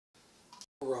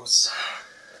Gross.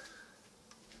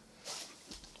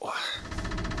 How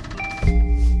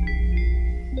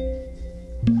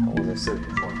was I sitting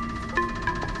before?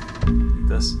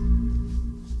 This?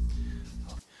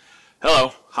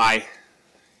 Hello. Hi.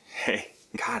 Hey.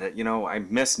 God, you know, I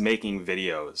miss making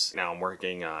videos. Now I'm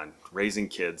working on raising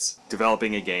kids,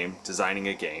 developing a game, designing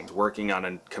a game, working on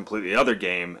a completely other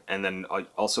game, and then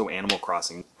also Animal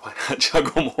Crossing. Why not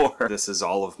juggle more? This is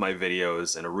all of my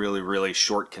videos in a really, really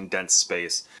short, condensed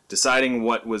space. Deciding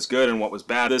what was good and what was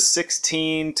bad. The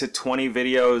 16 to 20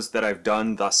 videos that I've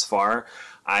done thus far,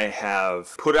 I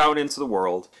have put out into the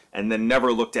world and then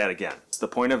never looked at again. The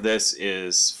point of this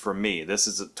is, for me, this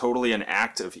is totally an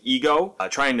act of ego,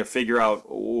 trying to figure out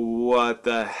what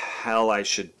the hell I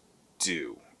should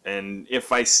do, and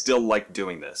if I still like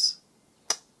doing this.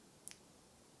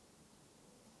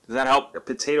 Does that help?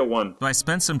 Potato 1. So I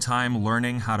spent some time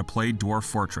learning how to play Dwarf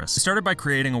Fortress. I started by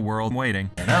creating a world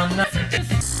waiting.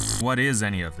 What is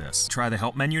any of this? Try the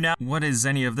help menu now. What is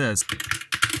any of this?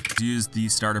 Use the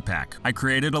starter pack. I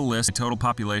created a list, total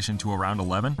population to around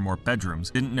 11 or more bedrooms.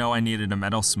 Didn't know I needed a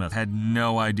metalsmith. Had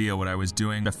no idea what I was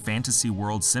doing. The fantasy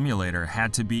world simulator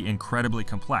had to be incredibly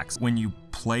complex. When you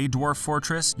play Dwarf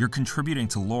Fortress, you're contributing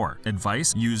to lore.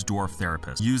 Advice? Use Dwarf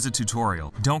Therapist. Use a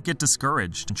tutorial. Don't get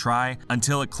discouraged and try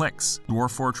until it clicks.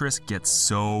 Dwarf Fortress gets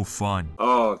so fun.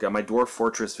 Oh, got my Dwarf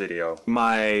Fortress video.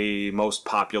 My most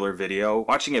popular video.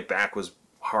 Watching it back was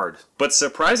hard, but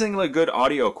surprisingly good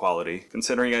audio quality,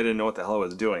 considering I didn't know what the hell I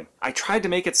was doing. I tried to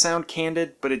make it sound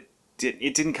candid, but it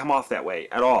didn't come off that way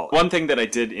at all. One thing that I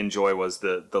did enjoy was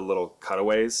the little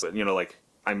cutaways, you know, like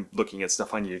I'm looking at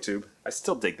stuff on YouTube. I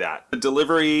still dig that. The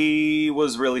delivery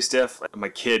was really stiff. My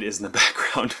kid is in the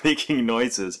background making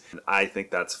noises. I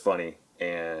think that's funny.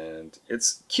 And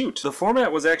it's cute. The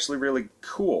format was actually really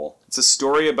cool. It's a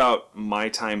story about my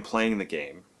time playing the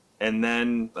game, and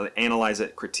then analyze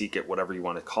it, critique it, whatever you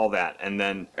want to call that. And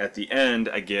then at the end,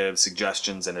 I give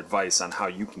suggestions and advice on how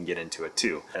you can get into it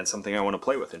too. And something I want to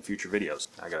play with in future videos.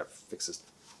 I gotta fix this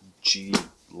G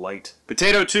light.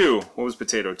 Potato 2. What was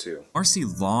Potato 2? Marcy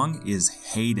Long is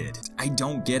hated. I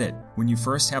don't get it. When you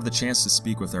first have the chance to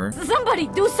speak with her, somebody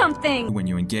do something! When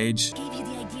you engage, Gave you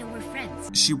the idea we're friends.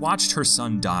 She watched her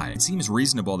son die. It seems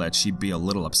reasonable that she'd be a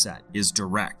little upset. Is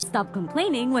direct. Stop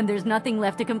complaining when there's nothing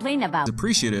left to complain about.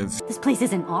 Appreciative. This place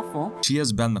isn't awful. She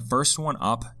has been the first one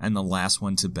up and the last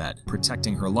one to bed,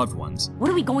 protecting her loved ones. What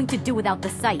are we going to do without the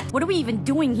site? What are we even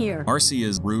doing here? Marcy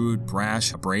is rude,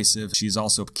 brash, abrasive. She's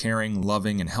also caring,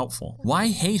 loving, and helpful. Why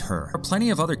hate her? There are plenty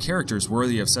of other characters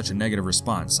worthy of such a negative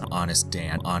response. Honest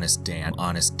Dan, honest Dan,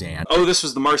 honest Dan. Oh, this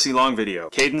was the Marcy Long video.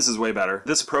 Cadence is way better.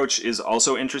 This approach is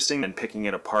also interesting in picking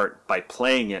it apart by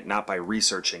playing it, not by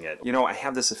researching it. You know, I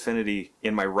have this affinity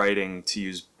in my writing to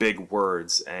use big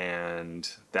words, and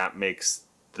that makes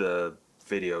the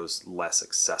videos less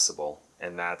accessible,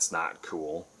 and that's not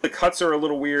cool. The cuts are a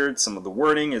little weird. Some of the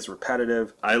wording is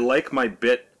repetitive. I like my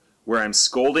bit where I'm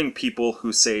scolding people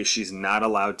who say she's not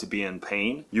allowed to be in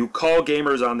pain. You call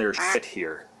gamers on their shit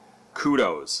here.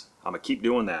 Kudos. I'm gonna keep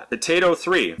doing that. Potato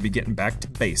 3. Be getting back to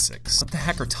basics. What the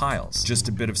heck are tiles? Just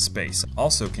a bit of space.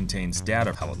 Also contains data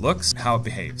of how it looks, how it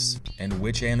behaves, and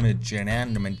which animate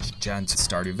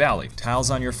Stardew Valley.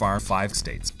 Tiles on your farm, 5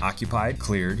 states. Occupied,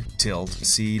 cleared, tilled,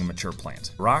 seed, mature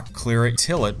plant. Rock, clear it,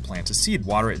 till it, plant a seed,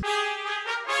 water it.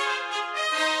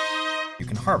 You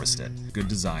can harvest it. Good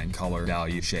design, color,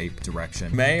 value, shape,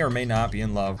 direction. May or may not be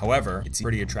in love. However, it's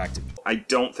pretty attractive. I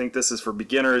don't think this is for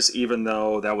beginners, even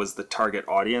though that was the target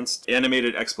audience.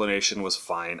 Animated explanation was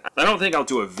fine. I don't think I'll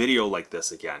do a video like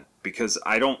this again, because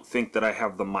I don't think that I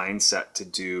have the mindset to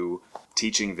do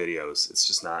teaching videos. It's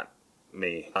just not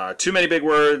me. Too many big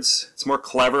words. It's more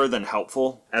clever than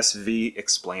helpful. SV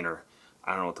explainer.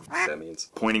 I don't know what the fuck that means.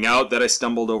 Pointing out that I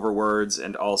stumbled over words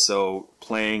and also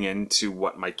playing into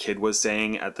what my kid was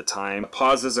saying at the time.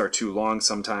 Pauses are too long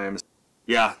sometimes.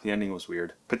 Yeah, the ending was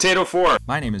weird. Potato 4.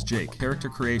 My name is Jake. Character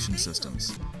creation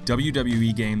systems.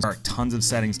 WWE games are tons of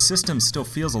settings. System still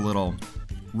feels a little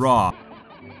raw.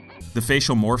 The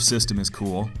facial morph system is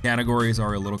cool. Categories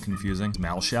are a little confusing.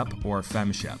 Malshep or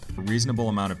femshep. A reasonable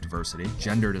amount of diversity.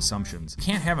 Gendered assumptions.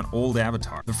 Can't have an old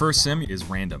avatar. The first sim is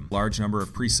random. Large number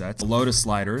of presets. Lotus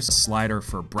sliders. A slider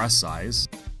for breast size.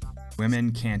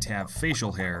 Women can't have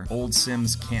facial hair. Old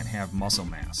sims can't have muscle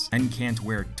mass. And can't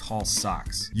wear tall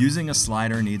socks. Using a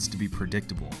slider needs to be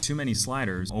predictable. Too many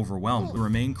sliders, overwhelmed.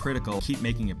 Remain critical. Keep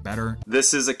making it better.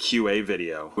 This is a QA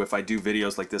video. If I do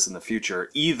videos like this in the future,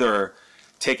 either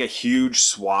take a huge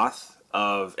swath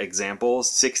of examples,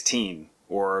 16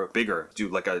 or bigger, do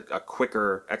like a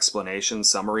quicker explanation,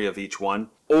 summary of each one,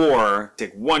 or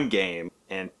take one game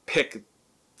and pick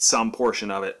some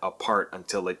portion of it apart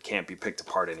until it can't be picked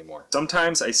apart anymore.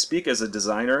 Sometimes I speak as a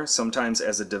designer, sometimes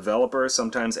as a developer,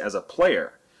 sometimes as a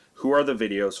player. Who are the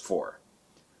videos for?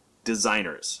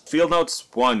 Designers. Field notes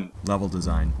 1. Level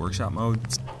design. Workshop mode.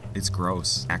 It's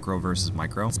gross. Macro versus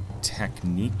micro.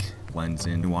 Technique blends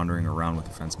in wandering around with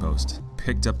a fence post.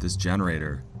 Picked up this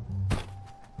generator.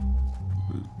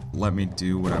 Let me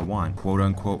do what I want. Quote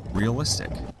unquote realistic.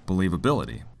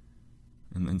 Believability.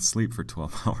 And then sleep for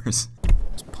 12 hours.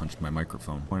 Just punched my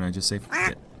microphone. Why don't I just say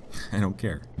f it? I don't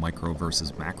care. Micro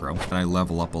versus macro. And I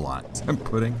level up a lot. I'm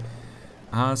putting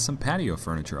some patio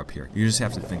furniture up here. You just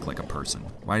have to think like a person.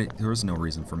 Why? There was no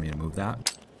reason for me to move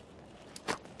that.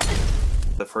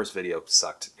 The first video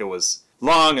sucked. It was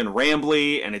long and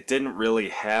rambly, and it didn't really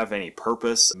have any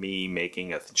purpose. Me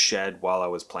making a shed while I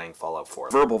was playing Fallout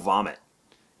 4. Verbal vomit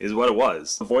is what it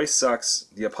was. The voice sucks.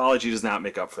 The apology does not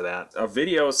make up for that. A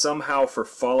video somehow for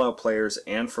Fallout players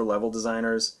and for level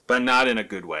designers, but not in a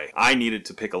good way. I needed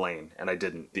to pick a lane, and I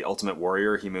didn't. The Ultimate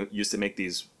Warrior, he used to make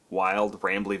these wild,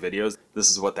 rambly videos. This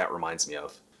is what that reminds me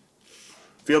of.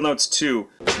 Field notes 2.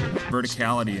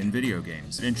 Verticality in video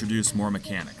games. Introduce more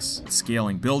mechanics.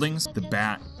 Scaling buildings. The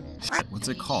bat. What's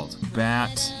it called?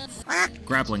 Bat.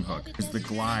 Grappling hook is the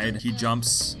glide. He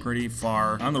jumps pretty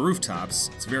far on the rooftops.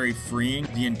 It's very freeing.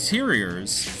 The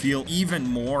interiors feel even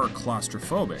more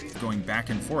claustrophobic, going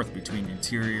back and forth between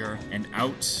interior and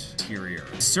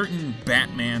outerior. A certain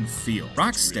Batman feel.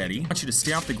 Rocksteady wants you to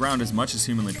stay off the ground as much as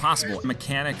humanly possible.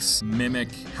 Mechanics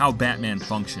mimic how Batman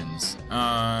functions.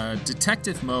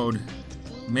 Detective mode,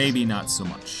 maybe not so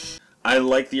much. I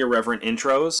like the irreverent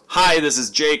intros. Hi, this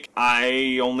is Jake.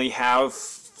 I only have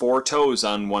 4 toes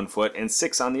on one foot and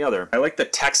 6 on the other. I like the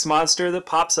text monster that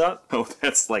pops up. Oh,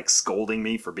 that's like scolding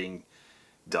me for being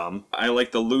dumb. I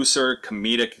like the looser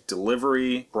comedic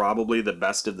delivery. Probably the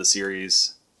best of the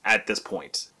series at this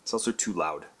point. It's also too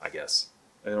loud, I guess.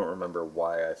 I don't remember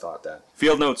why I thought that.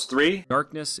 Field notes 3.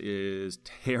 Darkness is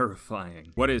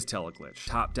terrifying. What is Teleglitch?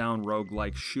 Top-down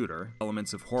roguelike shooter.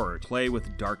 Elements of horror. Play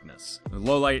with darkness. The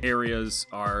low-light areas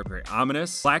are very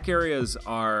ominous. Black areas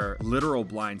are literal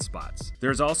blind spots.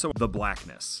 There's also the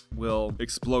blackness. Will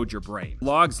explode your brain.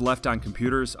 Logs left on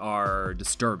computers are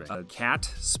disturbing. A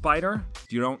cat spider?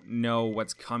 You don't know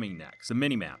what's coming next. The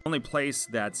minimap. The only place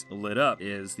that's lit up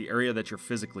is the area that you're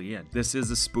physically in. This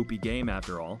is a spoopy game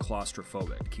after all. Claustrophobic.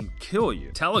 Can kill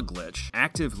you. Teleglitch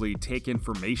actively take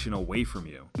information away from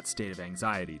you. State of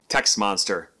anxiety. Text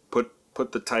monster.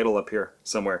 Put the title up here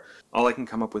somewhere. All I can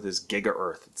come up with is Giga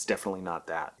Earth. It's definitely not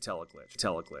that. Teleglitch.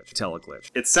 Teleglitch. Teleglitch.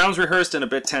 It sounds rehearsed and a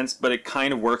bit tense, but it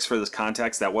kind of works for this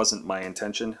context. That wasn't my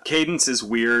intention. Cadence is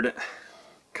weird,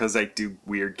 because I do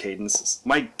weird cadences.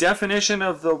 My definition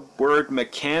of the word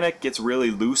mechanic gets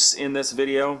really loose in this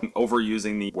video,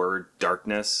 overusing the word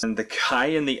darkness. And the guy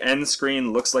in the end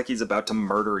screen looks like he's about to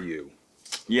murder you.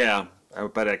 Yeah,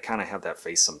 but I kind of have that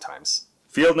face sometimes.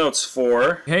 Field notes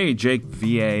 4. Hey, Jake,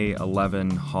 VA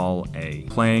 11 Hall A.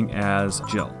 Playing as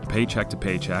Jill. Paycheck to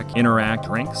paycheck. Interact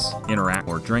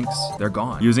or drinks. They're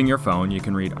gone. Using your phone, you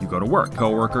can read You Go to Work.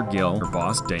 Coworker Gil, your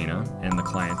boss Dana, and the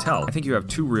clientele. I think you have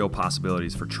 2 real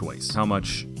possibilities for choice. How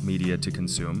much media to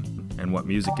consume and what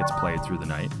music gets played through the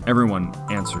night. Everyone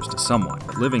answers to someone.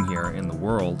 But living here in the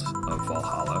world of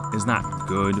Valhalla is not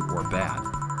good or bad.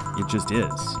 It just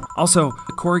is. Also,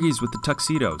 the corgis with the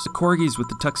tuxedos. The corgis with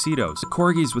the tuxedos. The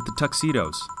corgis with the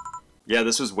tuxedos. Yeah,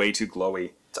 this was way too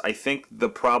glowy. I think the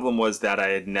problem was that I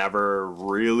had never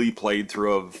really played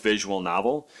through a visual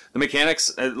novel. The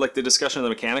mechanics, like the discussion of the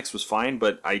mechanics was fine,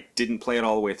 but I didn't play it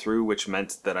all the way through, which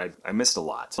meant that I missed a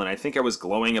lot. And I think I was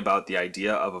glowing about the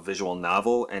idea of a visual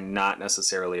novel and not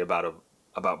necessarily about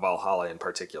Valhalla in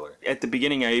particular. At the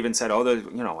beginning, I even said,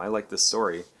 oh, I like this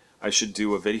story. I should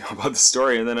do a video about the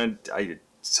story, and then I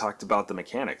talked about the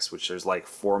mechanics, which there's like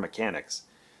 4 mechanics.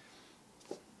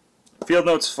 Field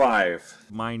notes 5.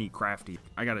 Miney crafty.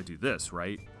 I gotta do this,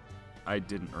 right? I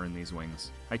didn't earn these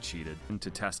wings. I cheated. And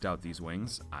to test out these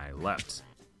wings, I leapt.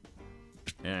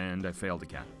 And I failed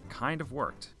again. Kind of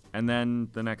worked. And then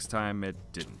the next time it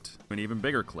didn't. An even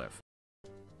bigger cliff.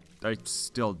 I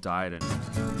still died in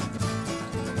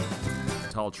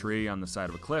tall tree on the side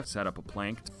of a cliff, set up a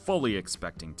plank, fully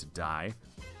expecting to die.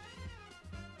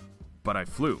 But I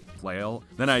flew. Flail.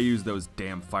 Then I used those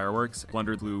damn fireworks.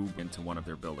 Plundered flew into one of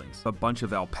their buildings. A bunch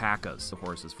of alpacas. The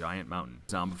horse's giant mountain.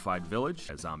 Zombified village.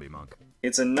 A zombie monk.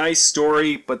 It's a nice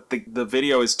story, but the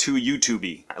video is too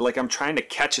YouTube-y. Like, I'm trying to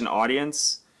catch an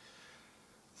audience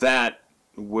that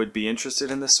would be interested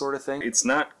in this sort of thing. It's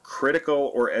not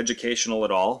critical or educational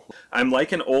at all. I'm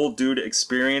like an old dude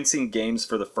experiencing games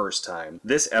for the first time.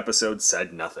 This episode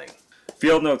said nothing.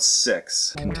 Field Note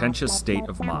 6. Contentious state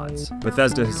of mods.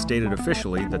 Bethesda has stated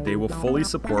officially that they will fully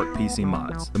support PC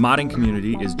mods. The modding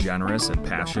community is generous and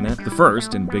passionate. The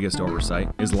first and biggest oversight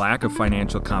is lack of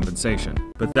financial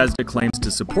compensation. Bethesda claims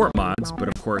to support mods, but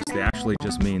of course they actually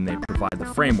just mean they provide the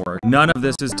framework. None of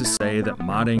this is to say that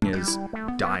modding is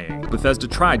dying. Bethesda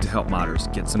tried to help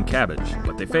modders get some cabbage,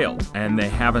 but they failed, and they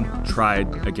haven't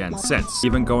tried again since,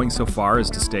 even going so far as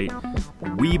to state,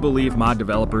 "We believe mod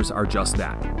developers are just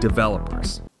that,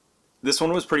 developers." This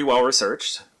one was pretty well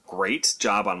researched. Great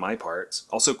job on my part.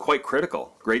 Also quite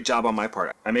critical. Great job on my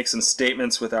part. I make some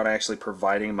statements without actually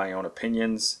providing my own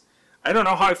opinions. I don't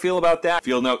know how I feel about that.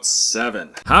 Field Note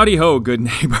 7. Howdy ho, good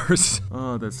neighbors.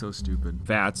 Oh, that's so stupid.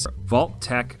 VATS, Vault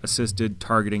Tech Assisted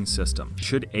Targeting System,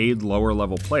 should aid lower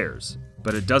level players,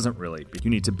 but it doesn't really. You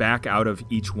need to back out of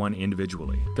each one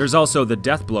individually. There's also the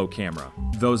death blow camera.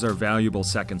 Those are valuable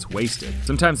seconds wasted.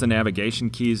 Sometimes the navigation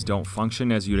keys don't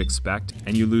function as you'd expect,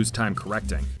 and you lose time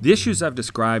correcting. The issues I've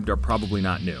described are probably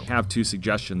not new. I have two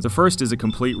suggestions. The first is a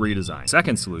complete redesign.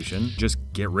 Second solution, just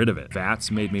get rid of it. VATS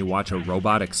made me watch a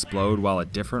robot explode while a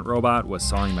different robot was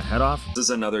sawing my head off. This is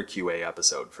another QA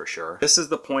episode for sure. This is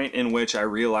the point in which I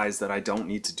realized that I don't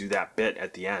need to do that bit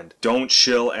at the end. Don't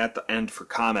chill at the end for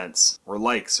comments or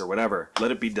likes or whatever.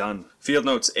 Let it be done. Field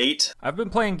Notes 8. I've been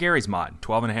playing Gary's mod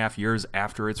 12.5 years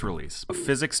after its release. A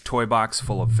physics toy box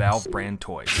full of Valve brand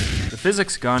toys. The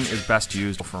physics gun is best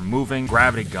used for moving.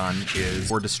 Gravity gun is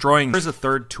for destroying. There's a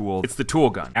third tool. It's the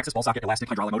tool gun. Access ball socket, elastic,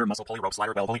 hydraulic motor, muscle pulley, rope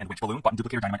slider, bell pulley, and winch balloon, button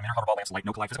duplicator, dynamite container, hover ball, lamps, light,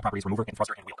 no collide, physical properties, remover, and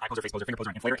thruster, and wheel, eye poser, face poser, finger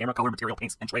poser, inflator, camera, color, material,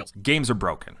 paints, and trails. Games are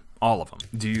broken. All of them.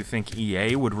 Do you think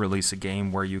EA would release a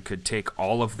game where you could take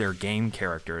all of their game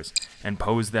characters and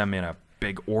pose them in a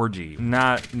big orgy?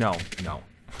 No.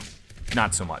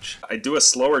 Not so much. I do a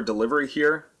slower delivery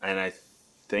here, and I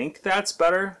think that's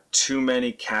better. Too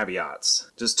many caveats.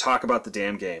 Just talk about the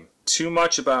damn game. Too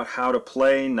much about how to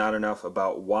play, not enough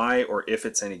about why or if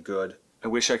it's any good. I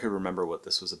wish I could remember what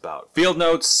this was about. Field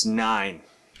Notes 9.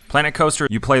 Planet Coaster,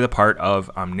 you play the part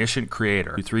of omniscient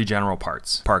creator. Do three general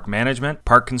parts: park management,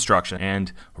 park construction,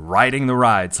 and riding the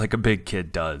rides like a big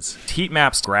kid does. Heat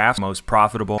maps graph most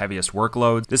profitable, heaviest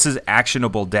workloads. This is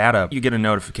actionable data. You get a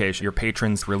notification your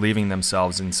patrons relieving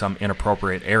themselves in some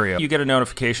inappropriate area. You get a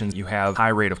notification you have high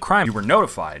rate of crime. You were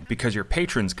notified because your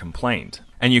patrons complained.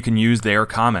 And you can use their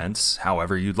comments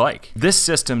however you'd like. This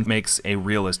system makes a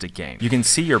realistic game. You can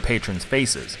see your patrons'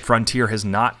 faces. Frontier has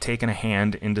not taken a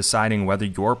hand in deciding whether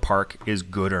your park is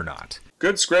good or not.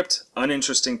 Good script,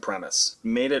 uninteresting premise.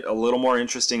 Made it a little more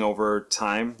interesting over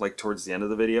time, like towards the end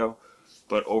of the video,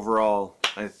 but overall,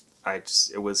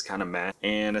 it was kind of meh,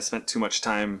 and I spent too much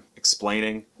time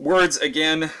explaining. Words,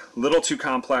 again, little too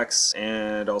complex,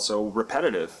 and also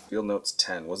repetitive. Field Notes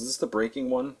 10. Was this the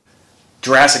breaking one?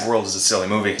 Jurassic World is a silly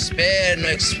movie.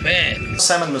 Expand.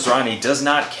 Simon Masrani does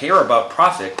not care about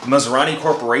profit. Masrani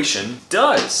Corporation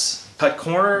does. Cut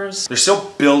corners. They're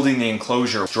still building the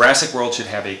enclosure. Jurassic World should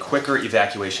have a quicker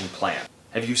evacuation plan.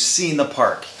 Have you seen the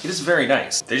park? It is very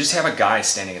nice. They just have a guy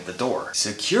standing at the door.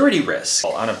 Security risk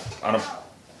on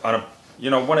a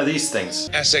one of these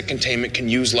things. Asset containment can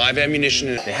use live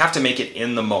ammunition. They have to make it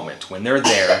in the moment when they're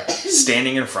there,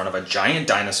 standing in front of a giant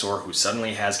dinosaur who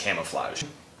suddenly has camouflage.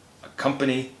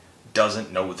 Company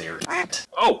doesn't know they're at.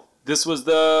 Oh, this was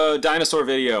the dinosaur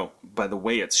video. By the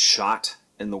way it's shot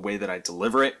and the way that I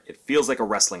deliver it, it feels like a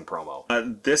wrestling promo.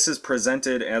 This is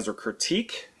presented as a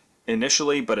critique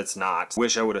initially, but it's not.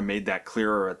 Wish I would have made that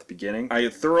clearer at the beginning. I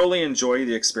thoroughly enjoy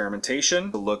the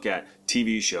experimentation to look at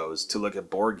TV shows, to look at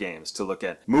board games, to look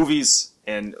at movies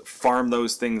and farm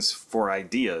those things for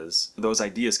ideas. Those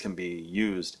ideas can be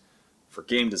used for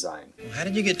game design. How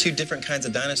did you get two different kinds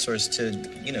of dinosaurs to,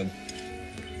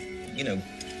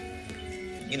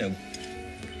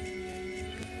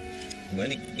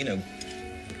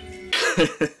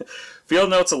 Field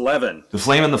Notes 11. The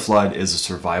Flame in the Flood is a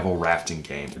survival rafting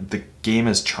game. The game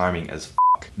is charming as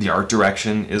f***. The art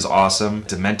direction is awesome.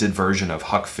 Demented version of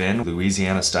Huck Finn,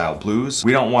 Louisiana-style blues.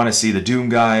 We don't want to see the Doom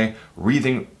guy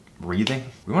breathing?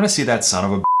 We want to see that son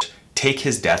of a bitch take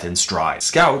his death in stride.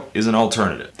 Scout is an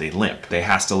alternative. They limp. They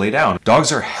has to lay down.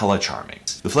 Dogs are hella charming.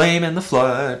 The Flame in the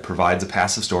Flood provides a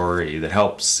passive story that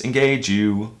helps engage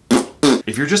you.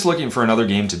 If you're just looking for another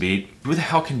game to beat, who the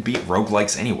hell can beat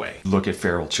roguelikes anyway? Look at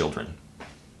Feral Children.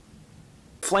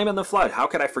 Flame in the Flood, how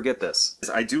could I forget this?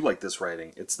 I do like this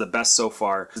writing. It's the best so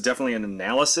far. It's definitely an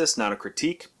analysis, not a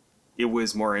critique. It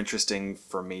was more interesting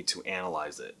for me to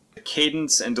analyze it. The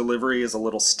cadence and delivery is a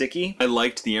little sticky. I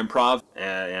liked the improv,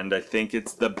 and I think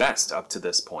it's the best up to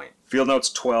this point. Field Notes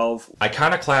 12.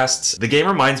 Iconoclasts. The game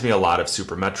reminds me a lot of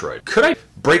Super Metroid. Could I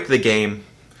break the game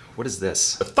What is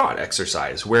this? A thought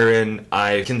exercise wherein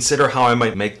I consider how I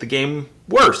might make the game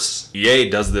worse. EA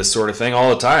does this sort of thing all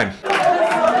the time.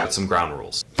 Got some ground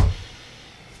rules.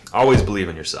 Always believe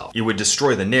in yourself. You would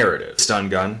destroy the narrative. Stun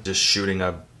gun, just shooting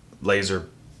a laser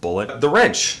bullet. The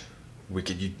wrench, we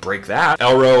could break that.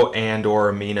 Elro and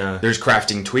or Mina, there's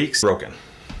crafting tweaks. Broken.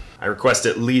 I request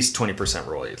at least 20%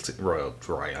 royal.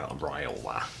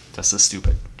 That's a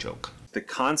stupid joke. The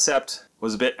concept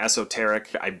was a bit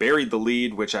esoteric. I buried the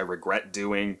lead, which I regret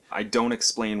doing. I don't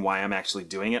explain why I'm actually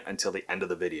doing it until the end of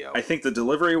the video. I think the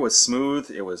delivery was smooth,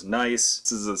 it was nice.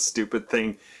 This is a stupid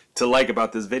thing to like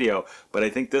about this video, but I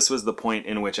think this was the point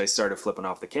in which I started flipping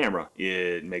off the camera.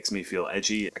 It makes me feel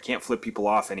edgy. I can't flip people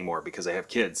off anymore because I have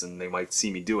kids and they might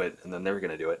see me do it and then they're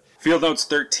gonna do it. Field Notes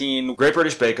 13. Great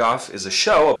British Bake Off is a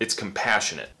show. It's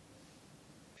compassionate.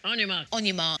 On your mark. On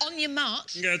your mark. On your mark.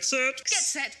 Get set. Get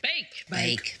set. Bake.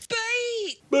 Bake.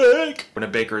 Bake. Bake. When a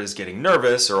baker is getting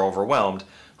nervous or overwhelmed,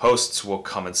 hosts will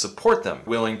come and support them,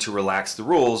 willing to relax the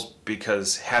rules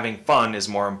because having fun is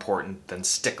more important than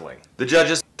stickling. The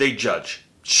judges, they judge,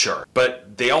 sure,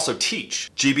 but they also teach.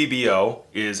 GBBO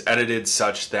is edited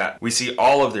such that we see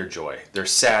all of their joy, their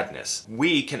sadness.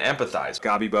 We can empathize.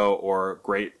 Gabibo or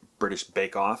Great British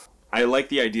Bake Off. I like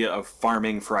the idea of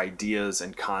farming for ideas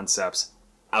and concepts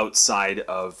outside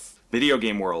of video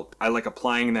game world. I like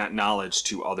applying that knowledge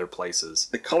to other places.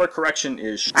 The color correction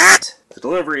is shit. The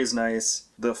delivery is nice.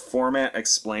 The format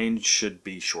explained should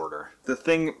be shorter. The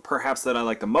thing perhaps that I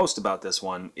like the most about this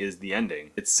one is the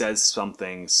ending. It says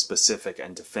something specific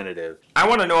and definitive. I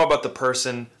want to know about the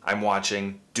person I'm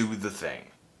watching do the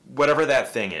thing. Whatever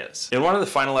that thing is. In one of the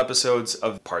final episodes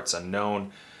of Parts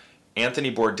Unknown,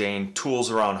 Anthony Bourdain tools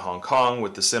around Hong Kong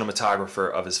with the cinematographer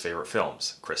of his favorite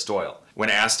films, Chris Doyle. When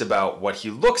asked about what he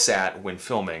looks at when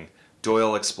filming,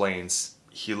 Doyle explains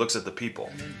he looks at the people.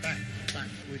 And then bang, bang.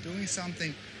 We're doing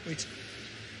something which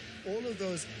all of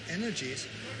those energies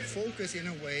focus in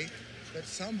a way that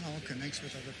somehow connects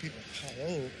with other people.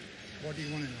 Hello, what do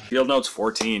you want in life? Field Notes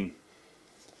 14.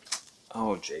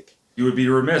 Oh, Jake. You would be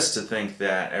remiss to think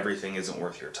that everything isn't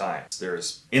worth your time.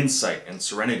 There's insight and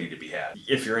serenity to be had,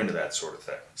 if you're into that sort of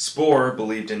thing. Spore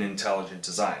believed in intelligent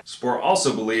design. Spore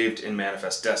also believed in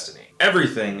manifest destiny.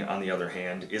 Everything, on the other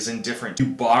hand, is indifferent. You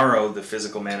borrow the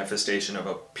physical manifestation of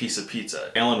a piece of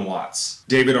pizza. Alan Watts.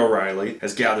 David O'Reilly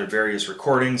has gathered various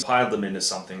recordings, piled them into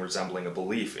something resembling a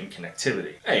belief in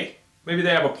connectivity. Hey, maybe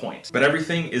they have a point. But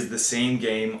everything is the same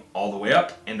game all the way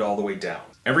up and all the way down.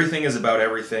 Everything is about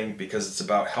everything because it's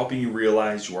about helping you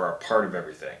realize you are a part of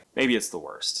everything. Maybe it's the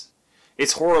worst.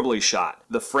 It's horribly shot.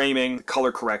 The framing, the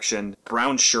color correction,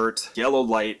 brown shirt, yellow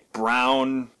light,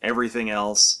 brown, everything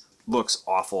else looks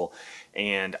awful.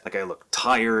 And like I look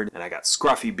tired and I got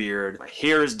scruffy beard. My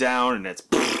hair is down and it's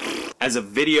as a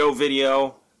video,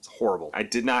 it's horrible. I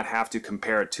did not have to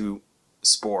compare it to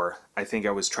Spore. I think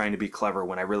I was trying to be clever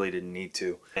when I really didn't need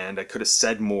to. And I could have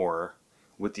said more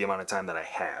with the amount of time that I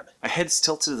had. My head's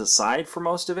tilted to the side for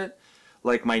most of it.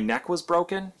 Like my neck was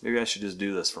broken. Maybe I should just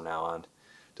do this from now on.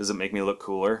 Does it make me look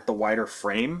cooler? The wider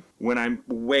frame. When I'm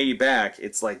way back,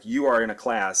 it's like you are in a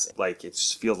class. Like it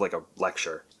just feels like a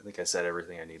lecture. I think I said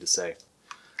everything I need to say.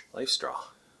 Life straw.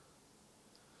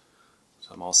 So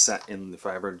I'm all set in if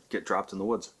I ever get dropped in the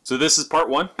woods. So this is part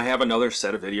 1. I have another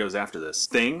set of videos after this.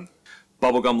 Thing.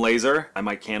 Bubblegum Laser. I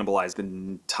might cannibalize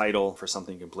the title for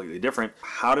something completely different.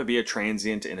 How to be a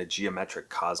transient in a geometric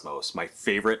cosmos. My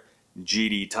favorite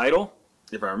GD title,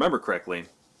 if I remember correctly.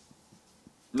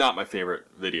 Not my favorite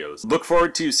videos. Look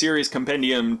forward to series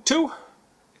Compendium 2.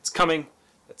 It's coming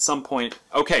at some point.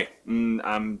 Okay.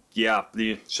 Yeah.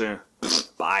 Sure.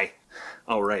 Bye.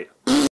 All right.